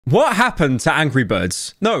What happened to Angry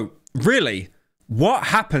Birds? No, really. What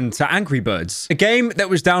happened to Angry Birds? A game that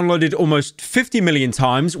was downloaded almost 50 million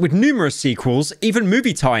times with numerous sequels, even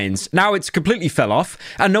movie tie-ins. Now it's completely fell off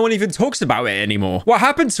and no one even talks about it anymore. What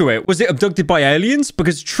happened to it? Was it abducted by aliens?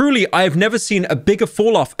 Because truly, I have never seen a bigger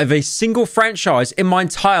fall off of a single franchise in my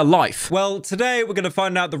entire life. Well, today we're going to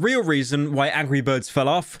find out the real reason why Angry Birds fell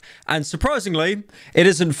off. And surprisingly, it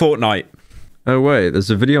isn't Fortnite. Oh, wait,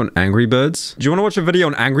 there's a video on Angry Birds? Do you want to watch a video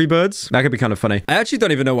on Angry Birds? That could be kind of funny. I actually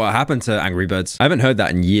don't even know what happened to Angry Birds. I haven't heard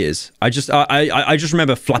that in years. I just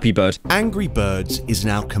remember Flappy Bird. Angry Birds is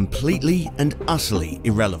now completely and utterly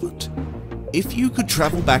irrelevant. If you could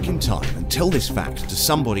travel back in time and tell this fact to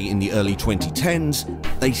somebody in the early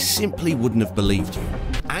 2010s, they simply wouldn't have believed you.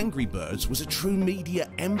 Angry Birds was a true media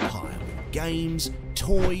empire with games,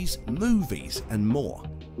 toys, movies, and more.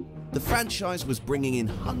 The franchise was bringing in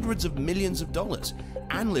hundreds of millions of dollars.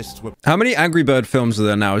 Analysts were... How many Angry Bird films are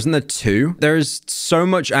there now? Isn't there 2? There is so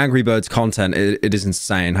much Angry Birds content. It is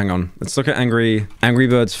insane. Hang on. Let's look at Angry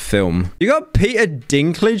Birds film. You got Peter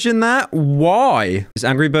Dinklage in that? Why? Is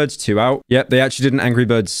Angry Birds 2 out? Yep, they actually did an Angry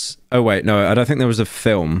Birds... Oh, wait. No, I don't think there was a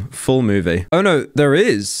film. Full movie. Oh, no, there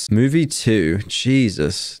is. Movie 2.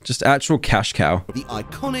 Jesus. Just actual cash cow. The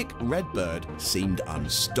iconic Red Bird seemed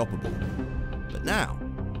unstoppable. But now...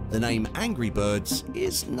 the name Angry Birds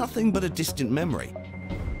is nothing but a distant memory.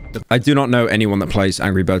 I do not know anyone that plays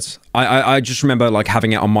Angry Birds. I just remember like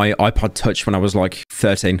having it on my iPod Touch when I was like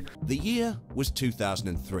 13. The year was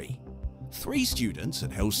 2003. 3 students at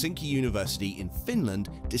Helsinki University in Finland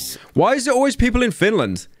Why is it always people in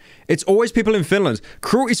Finland? It's always people in Finland.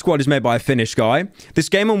 Cruelty Squad is made by a Finnish guy. This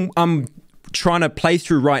game I'm trying to play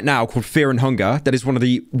through right now called Fear and Hunger, that is one of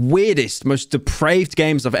the weirdest, most depraved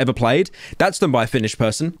games I've ever played. That's done by a Finnish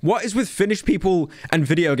person. What is with Finnish people and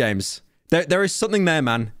video games? There is something there,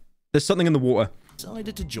 man. There's something in the water.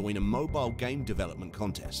 Decided to join a mobile game development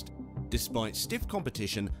contest. Despite stiff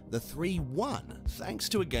competition, the 3 won thanks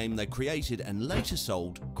to a game they created and later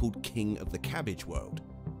sold called King of the Cabbage World.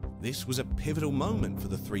 This was a pivotal moment for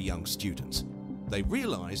the 3 young students. They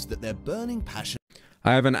realized that their burning passion...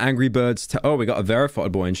 I have an Angry Birds... Oh, we got a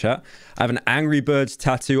verified boy in chat. I have an Angry Birds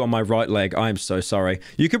tattoo on my right leg. I am so sorry.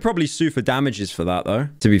 You could probably sue for damages for that, though,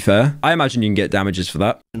 to be fair. I imagine you can get damages for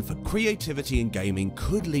that. And for creativity in gaming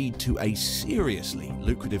could lead to a seriously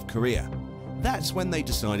lucrative career. That's when they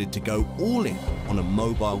decided to go all in on a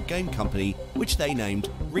mobile game company, which they named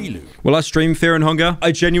Reloop. Will I stream Fear and Hunger?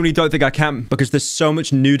 I genuinely don't think I can, because there's so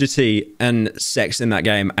much nudity and sex in that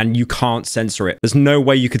game, and you can't censor it. There's no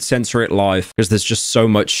way you could censor it live, because there's just so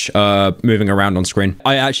much moving around on screen.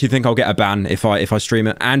 I actually think I'll get a ban if I stream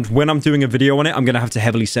it, and when I'm doing a video on it, I'm going to have to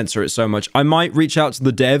heavily censor it so much. I might reach out to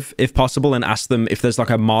the dev, if possible, and ask them if there's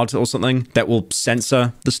like a mod or something that will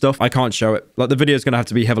censor the stuff. I can't show it. Like, the video is going to have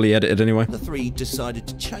to be heavily edited anyway. The 3 decided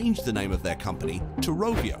to change the name of their company to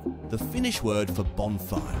Rovio, the Finnish word for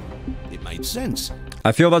bonfire. It made sense.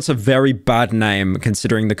 I feel that's a very bad name,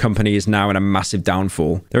 considering the company is now in a massive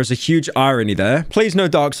downfall. There is a huge irony there. Please no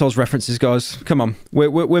Dark Souls references, guys. Come on.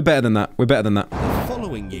 We're better than that. We're better than that. The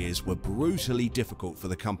following years were brutally difficult for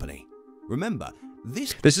the company. Remember,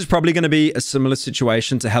 this is probably going to be a similar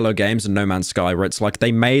situation to Hello Games and No Man's Sky, where it's like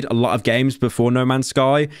they made a lot of games before No Man's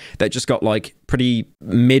Sky that just got like pretty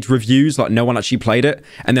mid reviews, like no one actually played it.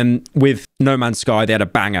 And then with No Man's Sky, they had a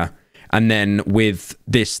banger. And then with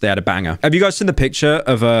this, they had a banger. Have you guys seen the picture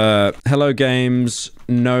of Hello Games,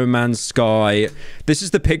 No Man's Sky? This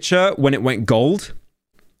is the picture when it went gold.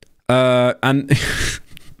 And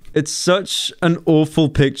it's such an awful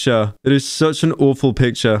picture. It is such an awful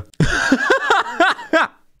picture.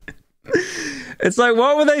 It's like,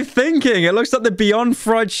 what were they thinking? It looks like the Beyond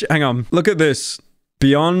Fried... Hang on. Look at this.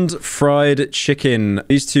 Beyond Fried Chicken.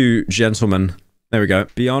 These 2 gentlemen. There we go.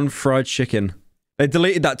 Beyond Fried Chicken. They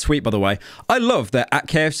deleted that tweet, by the way. I love that at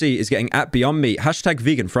KFC is getting at Beyond Meat. #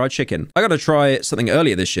 vegan fried chicken. I got to try something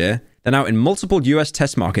earlier this year. They're now in multiple US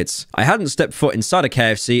test markets. I hadn't stepped foot inside a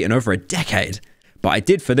KFC in over a decade. But I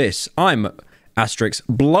did for this. I'm... Asterix.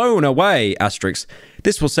 Blown away. Asterix.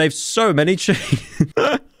 This will save so many chicken.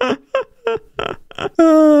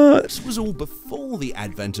 This was all before the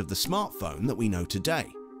advent of the smartphone that we know today.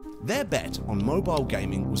 Their bet on mobile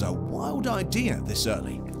gaming was a wild idea this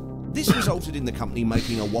early. This resulted in the company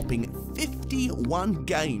making a whopping 51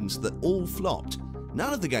 games that all flopped.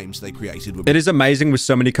 None of the games they created were... It is amazing with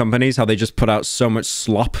so many companies how they just put out so much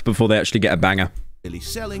slop before they actually get a banger. ...really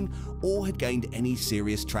selling or had gained any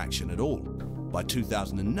serious traction at all. By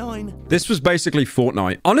 2009... This was basically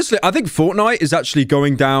Fortnite. Honestly, I think Fortnite is actually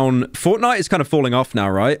going down... Fortnite is kind of falling off now,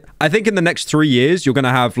 right? I think in the next 3 years, you're going to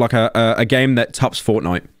have like a game that tops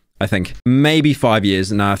Fortnite. I think. Maybe 5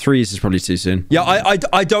 years. Nah, 3 years is probably too soon. Yeah,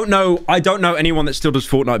 I don't know. I don't know anyone that still does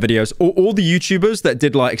Fortnite videos. All the YouTubers that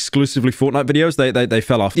did like exclusively Fortnite videos, they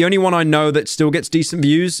fell off. The only one I know that still gets decent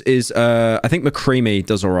views is I think McCreamy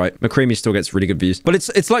does all right. McCreamy still gets really good views. But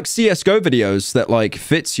it's like CS:GO videos that like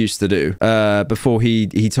Fitz used to do before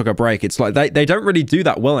he took a break. It's like they don't really do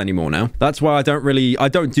that well anymore now. That's why I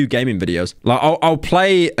don't do gaming videos. Like I'll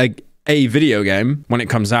play a video game when it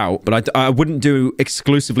comes out, but I wouldn't do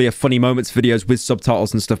exclusively a funny moments videos with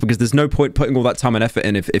subtitles and stuff, because there's no point putting all that time and effort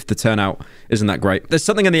in if the turnout isn't that great. There's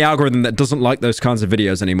something in the algorithm that doesn't like those kinds of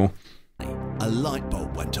videos anymore. A light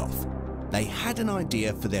bulb went off. They had an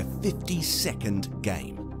idea for their 50-second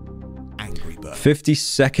game. Angry Birds.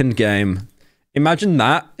 50-second game. Imagine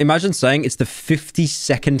that. Imagine saying it's the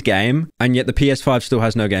 50-second game, and yet the PS5 still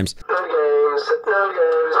has no games. No games.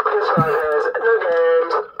 PS5 has no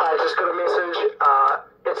games. I just got a message.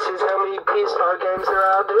 It says how many PS5 games there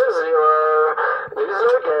are. There are 0. There's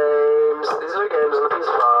no games. There's no games on the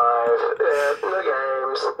PS5. No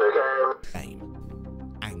games. No games. Game.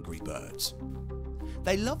 Angry Birds.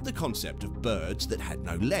 They loved the concept of birds that had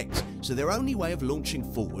no legs, so their only way of launching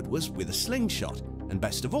forward was with a slingshot. And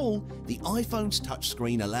best of all, the iPhone's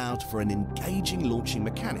touchscreen allowed for an engaging launching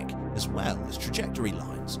mechanic, as well as trajectory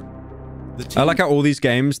lines. I like how all these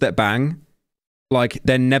games that bang, like,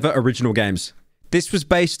 they're never original games. This was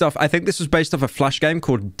based off, I think this was based off a Flash game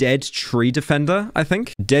called Dead Tree Defender, I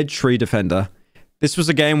think. Dead Tree Defender. This was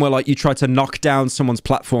a game where, like, you try to knock down someone's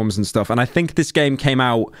platforms and stuff. And I think this game came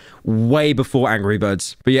out way before Angry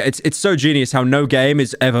Birds. But yeah, it's so genius how no game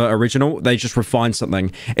is ever original. They just refine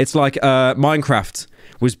something. It's like Minecraft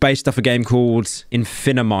was based off a game called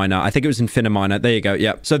Infiniminer. I think it was Infiniminer. There you go.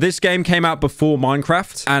 Yeah. So this game came out before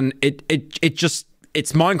Minecraft, and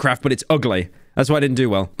it's Minecraft, but it's ugly. That's why it didn't do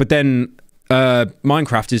well. But then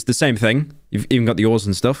Minecraft is the same thing. You've even got the ores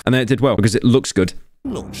and stuff. And then it did well because it looks good.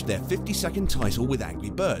 Launched their 50-second title with Angry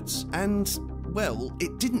Birds, and, well,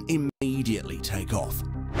 it didn't immediately take off.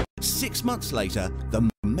 6 months later, the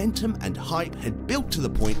momentum and hype had built to the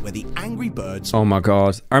point where the Angry Birds... Oh my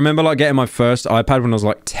god. I remember like getting my first iPad when I was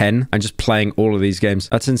like 10 and just playing all of these games.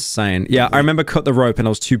 That's insane. Yeah, I remember Cut the Rope and I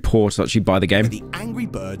was too poor to actually buy the game. The Angry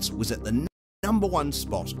Birds was at the #1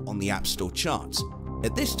 spot on the App Store charts.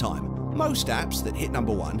 At this time, most apps that hit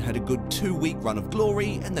 #1 had a good 2-week run of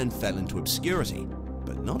glory and then fell into obscurity.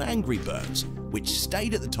 But not Angry Birds, which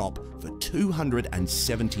stayed at the top for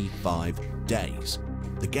 275 days.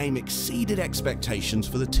 The game exceeded expectations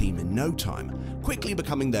for the team in no time, quickly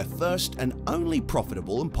becoming their first and only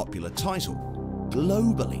profitable and popular title.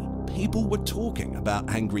 Globally, people were talking about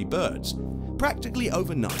Angry Birds. Practically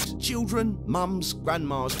overnight, children, mums,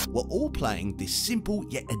 grandmas were all playing this simple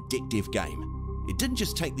yet addictive game. It didn't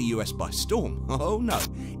just take the US by storm, oh no,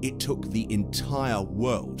 it took the entire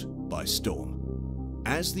world by storm.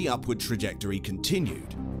 As the upward trajectory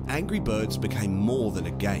continued, Angry Birds became more than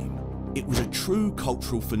a game. It was a true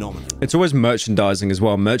cultural phenomenon. It's always merchandising as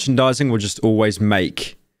well. Merchandising will just always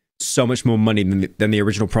make so much more money than the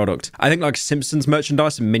original product. I think like Simpsons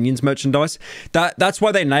merchandise and Minions merchandise, that's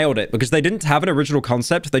why they nailed it, because they didn't have an original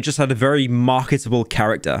concept. They just had a very marketable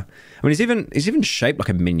character. I mean, he's even shaped like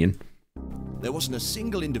a minion. There wasn't a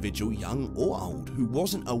single individual, young or old, who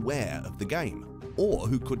wasn't aware of the game, or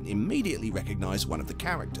who couldn't immediately recognize one of the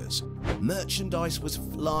characters. Merchandise was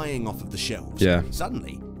flying off of the shelves. Yeah.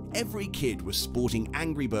 Suddenly, every kid was sporting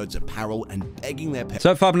Angry Birds apparel and begging their parents.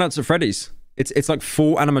 So at Five Nights at Freddy's, it's like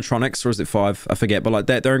 4 animatronics, or is it 5? I forget, but like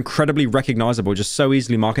they're incredibly recognizable, just so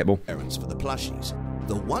easily marketable. Parents for the plushies.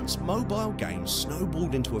 The once mobile game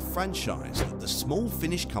snowballed into a franchise that the small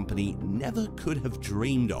Finnish company never could have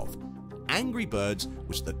dreamed of. Angry Birds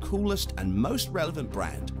was the coolest and most relevant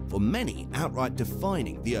brand, for many outright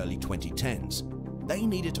defining the early 2010s. They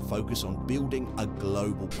needed to focus on building a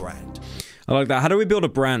global brand. I like that. How do we build a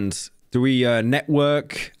brand? Do we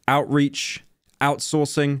network, outreach,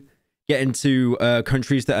 outsourcing, get into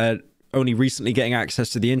countries that are only recently getting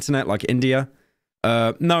access to the internet, like India?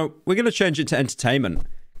 No, we're going to change it to entertainment,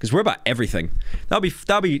 because we're about everything. That'll be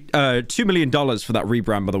 $2 million for that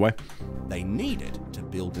rebrand, by the way. They needed to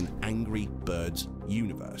build an Angry Birds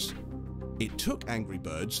universe. It took Angry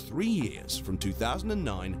Birds 3 years, from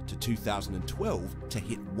 2009 to 2012, to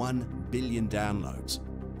hit 1 billion downloads.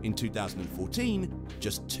 In 2014,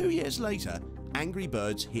 just 2 years later, Angry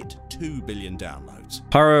Birds hit 2 billion downloads.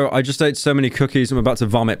 Pyro, I just ate so many cookies, I'm about to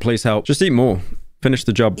vomit. Please help. Just eat more. Finish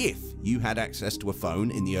the job. If you had access to a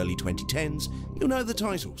phone in the early 2010s, you'll know the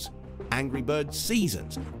titles. Angry Birds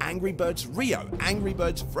Seasons, Angry Birds Rio, Angry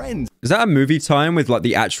Birds Friends. Is that a movie time with like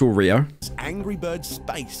the actual Rio? Angry Birds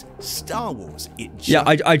Space, Star Wars. Yeah,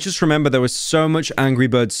 I just remember there was so much Angry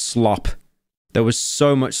Birds slop. There was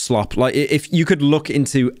so much slop. Like, if you could look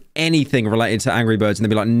into anything related to Angry Birds and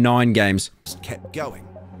there'd be like 9 games. Kept going.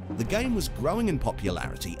 The game was growing in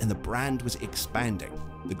popularity and the brand was expanding.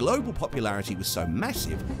 The global popularity was so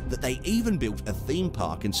massive that they even built a theme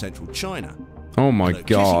park in central China. Oh my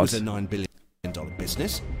God. It was a $9 billion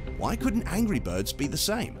business. Why couldn't Angry Birds be the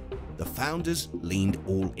same? The founders leaned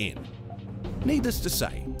all in. Needless to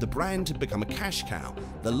say, the brand had become a cash cow,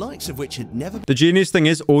 the likes of which had never... The genius thing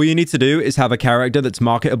is, all you need to do is have a character that's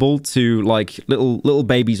marketable to, like, little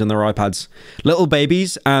babies on their iPads. Little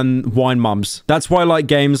babies and wine mums. That's why, like,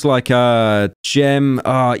 games like, Gem,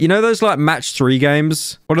 you know those, like, Match 3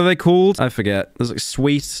 games? What are they called? I forget. There's, like,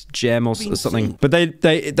 Sweet, Gem, or something. But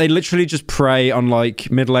they literally just prey on,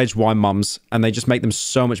 like, middle-aged wine mums, and they just make them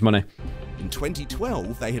so much money. In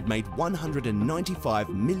 2012, they had made $195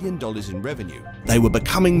 million in revenue. They were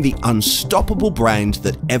becoming the unstoppable brand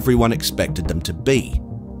that everyone expected them to be.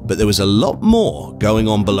 But there was a lot more going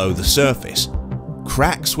on below the surface.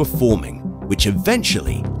 Cracks were forming, which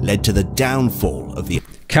eventually led to the downfall of the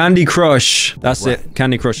Candy Crush. That's it.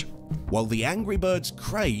 Candy Crush. While the Angry Birds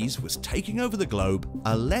craze was taking over the globe,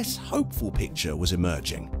 a less hopeful picture was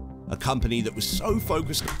emerging. A company that was so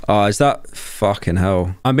focused... Oh, is that fucking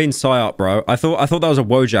hell? I'm being psyop, bro. I thought that was a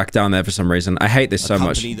Wojak down there for some reason. I hate this so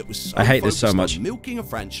much. I hate this so much. Milking a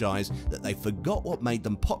franchise that they forgot what made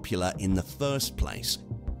them popular in the first place.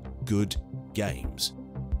 Good games.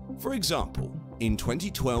 For example, in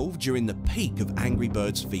 2012, during the peak of Angry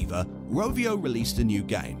Birds fever, Rovio released a new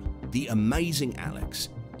game, The Amazing Alex.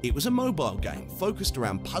 It was a mobile game focused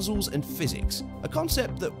around puzzles and physics, a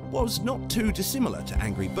concept that was not too dissimilar to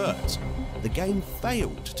Angry Birds. The game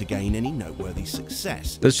failed to gain any noteworthy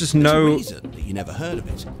success. There's just no reason that you never heard of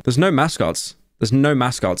it. There's no mascots. There's no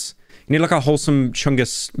mascots. You need like a wholesome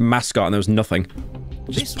Chungus mascot, and there was nothing.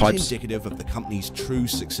 Just this pipes. was indicative of the company's true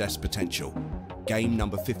success potential. Game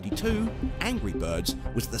number 52, Angry Birds,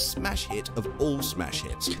 was the smash hit of all smash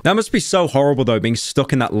hits. That must be so horrible, though, being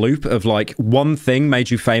stuck in that loop of, like, one thing made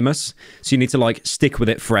you famous, so you need to, like, stick with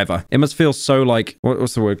it forever. It must feel so, like,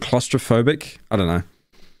 what's the word? Claustrophobic? I don't know.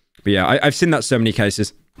 But yeah, I've seen that so many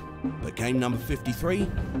cases. But game number 53,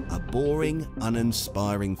 a boring,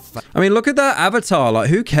 uninspiring... I mean, look at that avatar.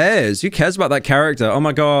 Like, who cares? Who cares about that character? Oh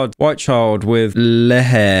my god. White child with le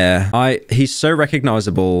hair. He's so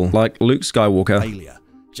recognizable. Like Luke Skywalker. Failure.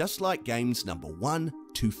 Just like games number 1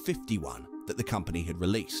 to 51 that the company had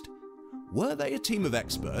released. Were they a team of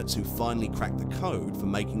experts who finally cracked the code for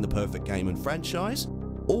making the perfect game and franchise?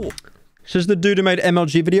 Or... Says the dude who made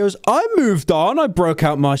MLG videos. I moved on. I broke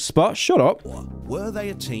out my spot. Shut up. Or were they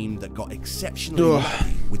a team that got exceptionally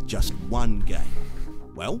lucky with just one game?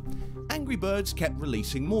 Well, Angry Birds kept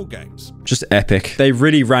releasing more games. Just epic. They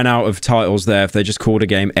really ran out of titles there if they just called a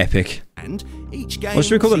game epic. And each game... What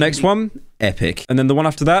should we call the next one? Epic. And then the one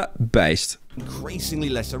after that? Based. Increasingly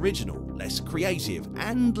less original, less creative,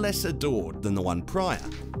 and less adored than the one prior.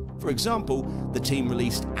 For example, the team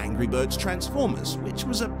released Angry Birds Transformers, which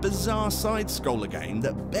was a bizarre side-scroller game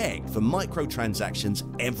that begged for microtransactions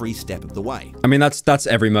every step of the way. I mean, that's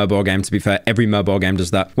every mobile game, to be fair. Every mobile game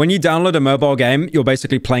does that. When you download a mobile game, you're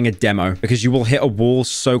basically playing a demo because you will hit a wall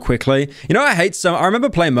so quickly. You know, I remember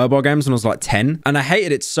playing mobile games when I was like 10, and I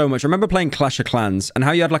hated it so much. I remember playing Clash of Clans and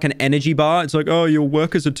how you had like an energy bar. It's like, oh, your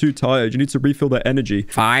workers are too tired. You need to refill their energy.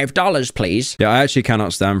 $5, please. Yeah, I actually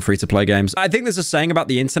cannot stand free-to-play games. I think there's a saying about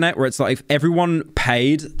the internet where it's like if everyone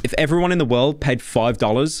in the world paid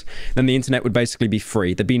 $5, then the internet would basically be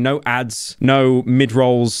free. There'd be no ads, no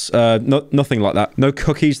mid-rolls, nothing like that. No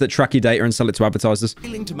cookies that track your data and sell it to advertisers.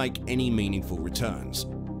 Failing to make any meaningful returns.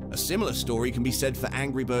 A similar story can be said for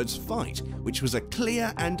Angry Birds Fight, which was a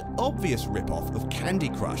clear and obvious rip-off of Candy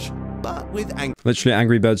Crush, but with literally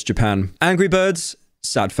Angry Birds Japan. Angry Birds,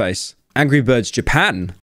 sad face. Angry Birds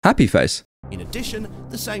Japan, happy face. In addition,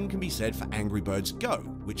 the same can be said for Angry Birds Go,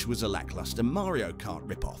 which was a lackluster Mario Kart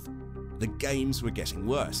ripoff. The games were getting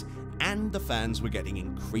worse, and the fans were getting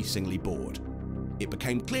increasingly bored. It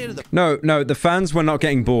became clear to the... No, the fans were not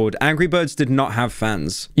getting bored. Angry Birds did not have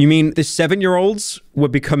fans. You mean the 7-year-olds were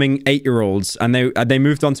becoming 8-year-olds, and they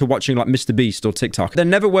moved on to watching like Mr. Beast or TikTok. There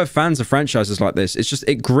never were fans of franchises like this. It's just,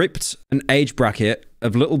 it gripped an age bracket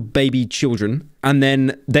of little baby children, and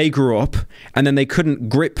then they grew up, and then they couldn't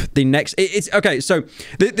grip the next... It's okay, so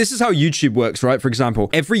this is how YouTube works, right? For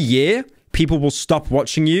example, every year, people will stop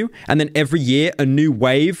watching you, and then every year a new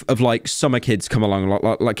wave of like summer kids come along,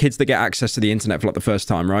 like kids that get access to the internet for like the first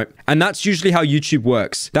time, right? And that's usually how YouTube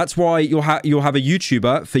works. That's why you'll have a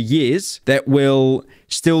YouTuber for years that will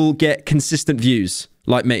still get consistent views,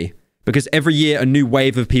 like me, because every year a new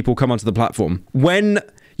wave of people come onto the platform. When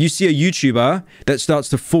you see a YouTuber that starts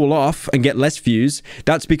to fall off and get less views,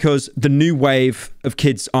 that's because the new wave of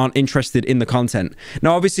kids aren't interested in the content.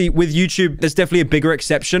 Now, obviously, with YouTube, there's definitely a bigger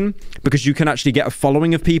exception because you can actually get a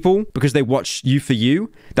following of people because they watch you for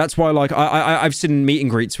you. That's why, like, I've seen meet and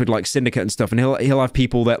greets with, like, Syndicate and stuff, and he'll have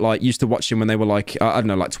people that, like, used to watch him when they were, like, I don't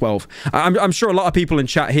know, like 12. I'm sure a lot of people in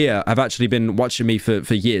chat here have actually been watching me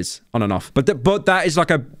for years, on and off. But that is, like,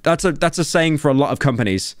 that's a saying for a lot of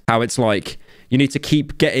companies, how it's, like, you need to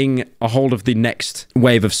keep getting a hold of the next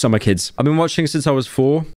wave of summer kids. I've been watching since I was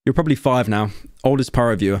 4. You're probably 5 now. Oldest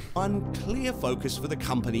power viewer. One clear focus for the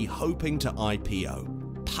company hoping to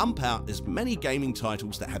IPO. Pump out as many gaming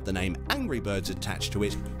titles that have the name Angry Birds attached to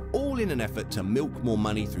it, all in an effort to milk more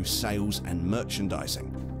money through sales and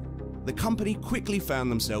merchandising. The company quickly found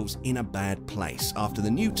themselves in a bad place after the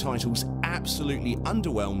new titles absolutely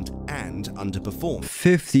underwhelmed and underperformed.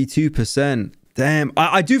 52%. Damn,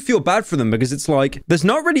 I do feel bad for them because it's like, there's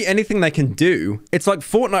not really anything they can do. It's like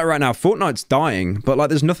Fortnite right now. Fortnite's dying, but like,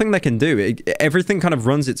 there's nothing they can do. Everything kind of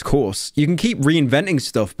runs its course. You can keep reinventing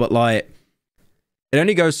stuff, but like, it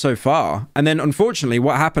only goes so far. And then unfortunately,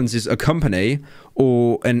 what happens is a company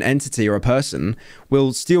or an entity or a person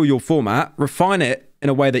will steal your format, refine it in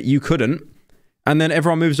a way that you couldn't, and then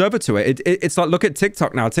everyone moves over to it. It's like, look at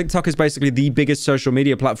TikTok now. TikTok is basically the biggest social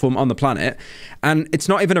media platform on the planet. And it's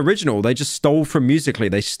not even original. They just stole from Musical.ly.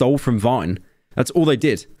 They stole from Vine. That's all they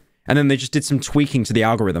did. And then they just did some tweaking to the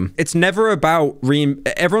algorithm. It's never about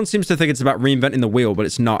everyone seems to think it's about reinventing the wheel, but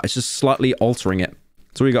it's not. It's just slightly altering it.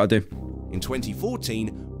 That's all you gotta do. In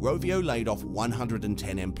 2014, Rovio laid off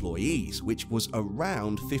 110 employees, which was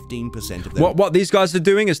around 15% of their... What these guys are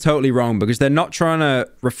doing is totally wrong because they're not trying to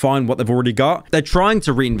refine what they've already got. They're trying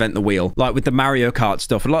to reinvent the wheel, like with the Mario Kart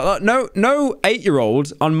stuff. Like no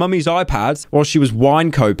 8-year-old on mummy's iPad while she was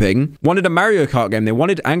wine coping wanted a Mario Kart game. They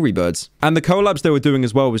wanted Angry Birds. And the collabs they were doing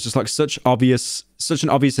as well was just like such an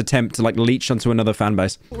obvious attempt to like leech onto another fan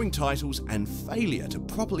base. Boring titles and failure to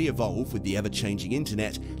properly evolve with the ever-changing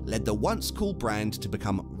internet led the once cool brand to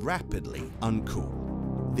become rapidly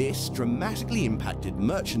uncool. This dramatically impacted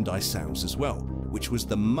merchandise sales as well, which was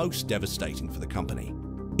the most devastating for the company.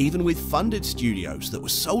 Even with funded studios that were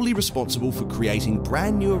solely responsible for creating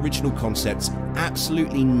brand new original concepts,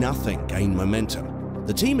 absolutely nothing gained momentum.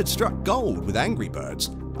 The team had struck gold with Angry Birds,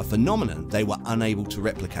 a phenomenon they were unable to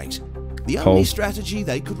replicate. The only strategy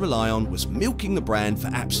they could rely on was milking the brand for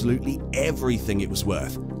absolutely everything it was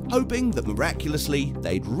worth, hoping that miraculously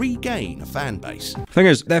they'd regain a fan base. Thing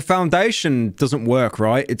is, their foundation doesn't work,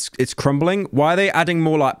 right? It's crumbling. Why are they adding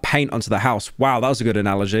more like paint onto the house? Wow, that was a good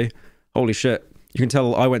analogy. Holy shit. You can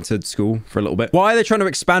tell I went to school for a little bit. Why are they trying to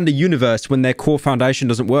expand a universe when their core foundation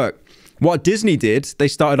doesn't work? What Disney did, they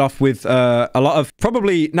started off with a lot of,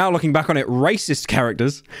 probably now looking back on it, racist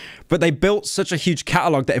characters, but they built such a huge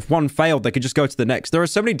catalog that if one failed, they could just go to the next. There are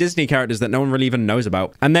so many Disney characters that no one really even knows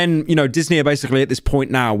about. And then, you know, Disney are basically at this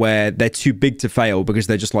point now where they're too big to fail because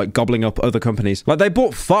they're just like gobbling up other companies. Like they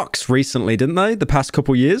bought Fox recently, didn't they? The past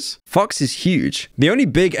couple years. Fox is huge. The only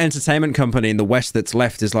big entertainment company in the West that's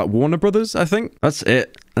left is like Warner Brothers, I think. That's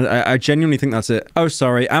it. I genuinely think that's it. Oh,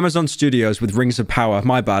 sorry. Amazon Studios with Rings of Power.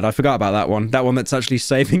 My bad. I forgot about that one. That one that's actually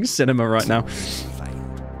saving cinema right now.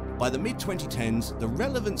 By the mid-2010s, the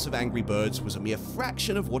relevance of Angry Birds was a mere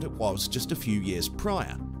fraction of what it was just a few years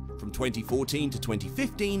prior. From 2014 to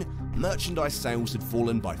 2015, merchandise sales had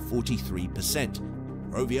fallen by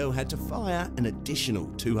 43%. Rovio had to fire an additional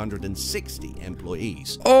 260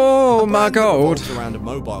 employees. Oh my god. Around a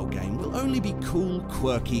mobile game will only be cool,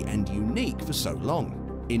 quirky, and unique for so long.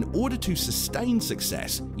 In order to sustain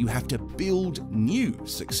success, you have to build new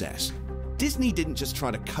success. Disney didn't just try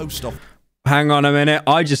to coast off. Hang on a minute.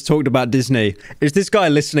 I just talked about Disney. Is this guy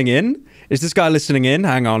listening in? Is this guy listening in?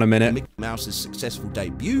 Hang on a minute. Mickey Mouse's successful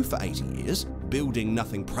debut for 80 years, building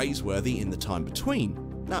nothing praiseworthy in the time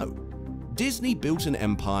between. No. Disney built an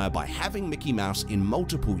empire by having Mickey Mouse in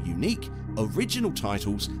multiple unique, original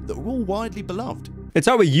titles that were all widely beloved. It's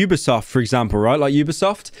like with Ubisoft, for example, right? Like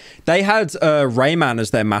Ubisoft, they had Rayman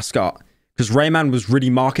as their mascot because Rayman was really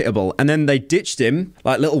marketable. And then they ditched him,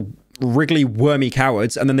 like little wriggly, wormy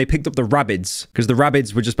cowards. And then they picked up the Rabbids because the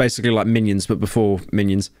Rabbids were just basically like Minions, but before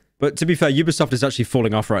Minions. But to be fair, Ubisoft is actually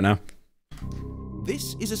falling off right now.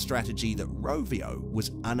 This is a strategy that Rovio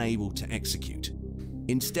was unable to execute.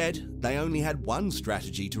 Instead, they only had one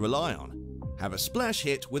strategy to rely on. Have a splash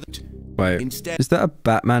hit with Wait, Instead, is that a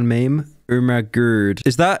Batman meme? Urmagurd.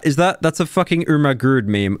 That's a fucking Urmagurd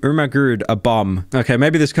meme. Urmagurd, a bum. Okay,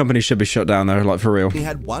 maybe this company should be shut down though, like for real. he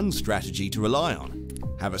had one strategy to rely on.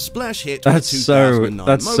 Have a splash hit That's with a so- 2009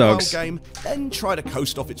 that mobile sucks. game, then try to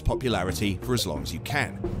coast off its popularity for as long as you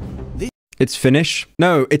can. It's Finnish.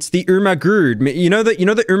 No, it's the Urmagurd. You know the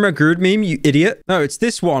Urmagurd meme, you idiot? No, it's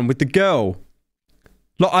this one with the girl.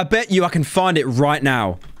 Look, I bet you I can find it right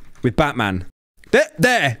now with Batman.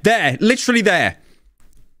 There, literally there.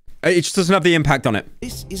 It just doesn't have the impact on it.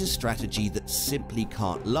 This is a strategy that simply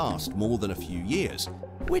can't last more than a few years,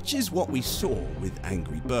 which is what we saw with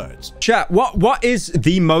Angry Birds. Chat, what is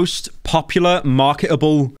the most popular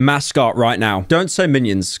marketable mascot right now? Don't say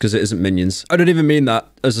Minions, because it isn't Minions. I don't even mean that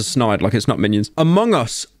as a snide, like it's not Minions. Among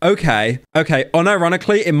Us. Okay.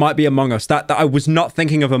 Unironically, it might be Among Us. That I was not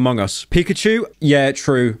thinking of Among Us. Pikachu? Yeah,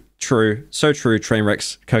 true. So true.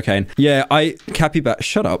 Trainwrecks, cocaine. Yeah, Capybat.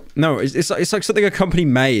 Shut up. No, it's like something a company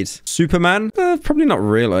made. Superman? Probably not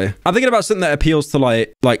really. I'm thinking about something that appeals to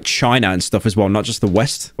like China and stuff as well, not just the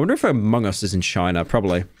West. I wonder if Among Us is in China.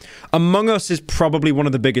 Probably. Among Us is probably one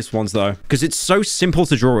of the biggest ones though, because it's so simple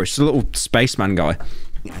to draw. It's a little spaceman guy.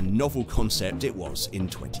 And novel concept it was in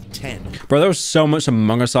 2010. Bro, there was so much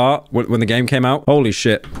Among Us art when the game came out. Holy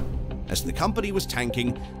shit. As the company was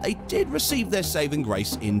tanking, they did receive their saving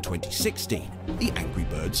grace in 2016, the Angry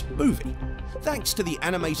Birds movie. Thanks to the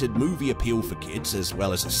animated movie appeal for kids, as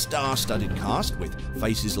well as a star-studded cast with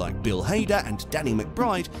faces like Bill Hader and Danny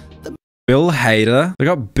McBride, the Bill Hader?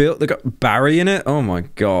 They got Barry in it? Oh my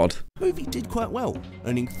god. movie did quite well,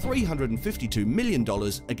 earning $352 million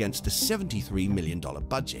against a $73 million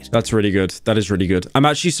budget. That's really good. That is really good. I'm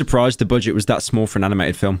actually surprised the budget was that small for an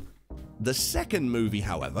animated film. The second movie,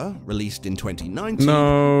 however, released in 2019,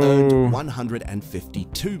 No. earned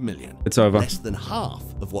 $152 million. It's over. Less than half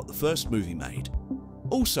of what the first movie made.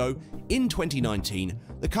 Also, in 2019,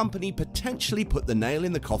 the company potentially put the nail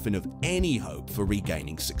in the coffin of any hope for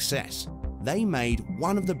regaining success. They made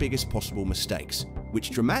one of the biggest possible mistakes,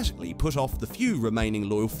 which dramatically put off the few remaining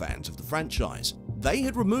loyal fans of the franchise. They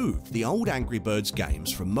had removed the old Angry Birds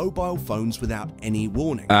games from mobile phones without any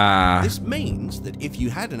warning. This means that if you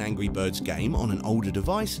had an Angry Birds game on an older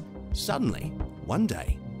device, suddenly, one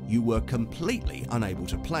day, you were completely unable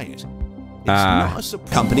to play it. It's not a surprise.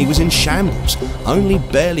 The company was in shambles, only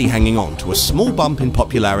barely hanging on to a small bump in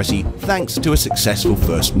popularity thanks to a successful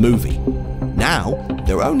first movie. Now,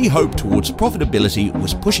 their only hope towards profitability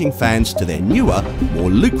was pushing fans to their newer,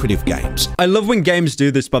 more lucrative games. I love when games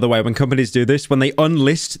do this, by the way, when companies do this, when they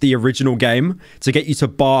unlist the original game to get you to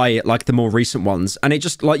buy, like, the more recent ones. And it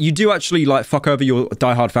just, like, you do actually, like, fuck over your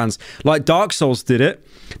diehard fans. Like, Dark Souls did it.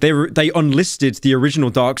 They unlisted the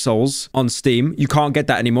original Dark Souls on Steam. You can't get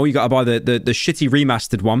that anymore. You gotta buy the shitty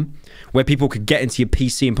remastered one, where people could get into your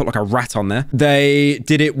PC and put, like, a rat on there. They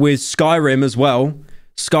did it with Skyrim as well.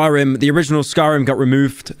 Skyrim, the original Skyrim got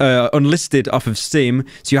removed, unlisted off of Steam,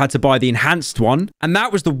 so you had to buy the enhanced one. And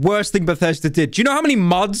that was the worst thing Bethesda did. Do you know how many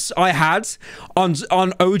mods I had on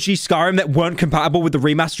OG Skyrim that weren't compatible with the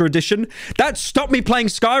remaster edition? That stopped me playing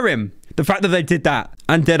Skyrim. The fact that they did that.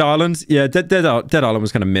 And Dead Island. Yeah, Dead Island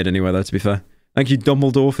was kind of mid anyway, though, to be fair. Thank you,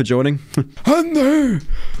 Dumbledore, for joining. And there,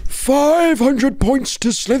 500 points to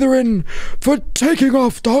Slytherin for taking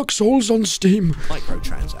off Dark Souls on Steam.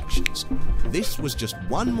 Microtransactions. This was just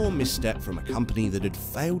one more misstep from a company that had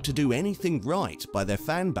failed to do anything right by their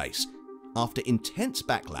fan base. After intense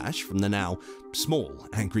backlash from the now small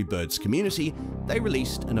Angry Birds community, they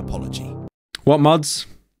released an apology. What mods?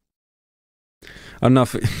 Oh, no,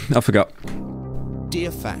 I forgot.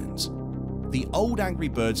 Dear fans, the old Angry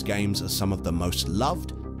Birds games are some of the most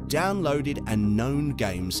loved, downloaded and known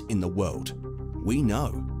games in the world. We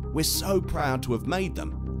know. We're so proud to have made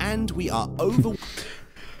them, and we are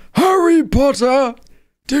Harry Potter!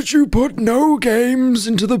 Did you put no games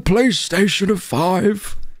into the PlayStation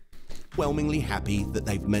 5? overwhelmingly happy that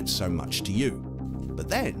they've meant so much to you. But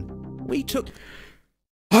then, we took...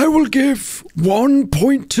 I will give 1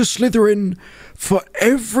 point to Slytherin for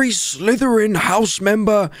every Slytherin house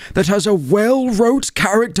member that has a well-wrote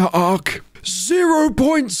character arc. 0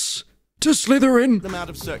 points to Slytherin. them out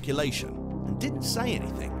of circulation and didn't say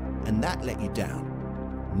anything, and that let you down.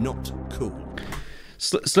 Not cool.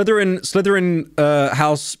 Slytherin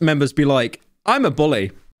house members be like, I'm a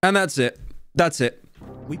bully, and that's it. That's it.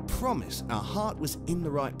 We promise our heart was in the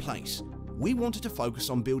right place. We wanted to focus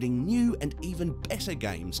on building new and even better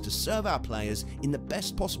games to serve our players in the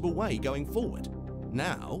best possible way going forward.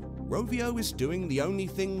 Now, Rovio is doing the only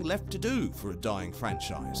thing left to do for a dying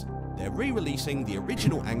franchise. They're re-releasing the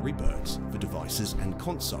original Angry Birds for devices and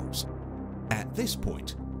consoles. At this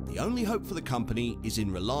point, The only hope for the company is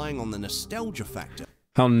in relying on the nostalgia factor.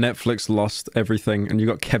 How Netflix lost everything, and you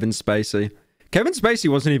got Kevin Spacey. Kevin Spacey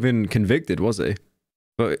wasn't even convicted, was he?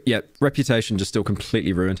 But yeah, reputation just still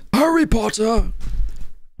completely ruined. Harry Potter!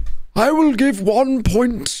 I will give 1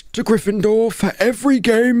 point to Gryffindor for every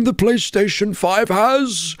game the PlayStation 5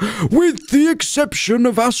 has, with the exception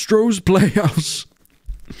of Astro's Playhouse.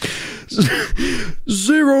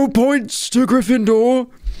 0 points to Gryffindor.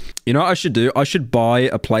 You know what I should do? I should buy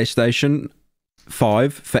a PlayStation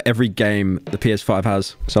 5 for every game the PS5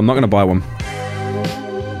 has. So I'm not going to buy one.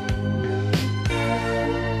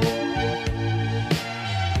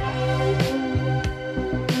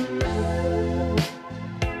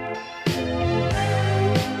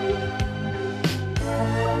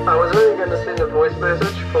 I was only going to send a voice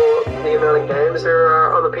message for the amount of games there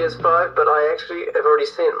are on the PS5, but I actually have already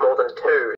sent more than 2.